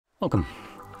Welcome.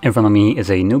 In front of me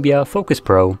is a NUBIA Focus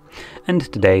Pro, and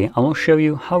today I will show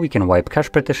you how we can wipe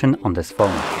cache partition on this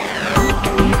phone.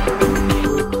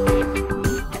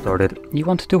 Started, you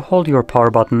want to hold your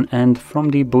power button, and from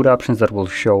the boot options that will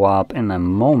show up in a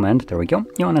moment, there we go,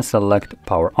 you want to select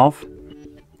power off.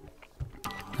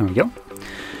 There we go.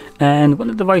 And when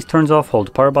the device turns off,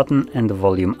 hold power button and the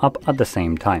volume up at the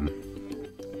same time.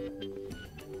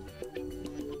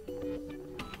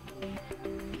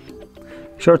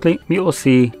 Shortly, you will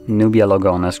see NUBIA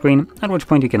logo on the screen, at which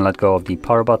point you can let go of the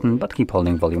power button but keep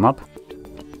holding volume up.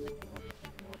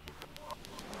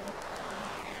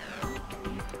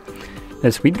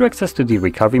 This redirects us to the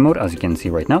recovery mode, as you can see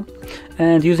right now,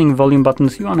 and using volume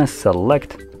buttons you want to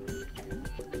select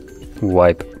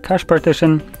wipe cache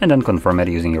partition and then confirm it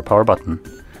using your power button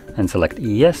and select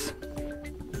yes.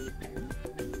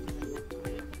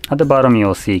 At the bottom you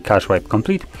will see cache wipe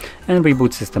complete, and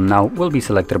reboot system now will be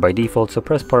selected by default, so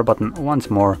press power button once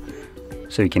more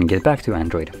so you can get back to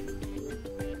Android.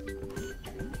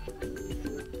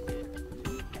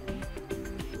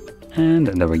 And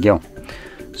there we go.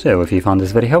 So if you found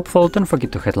this very helpful, don't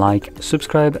forget to hit like,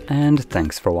 subscribe, and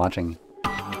thanks for watching.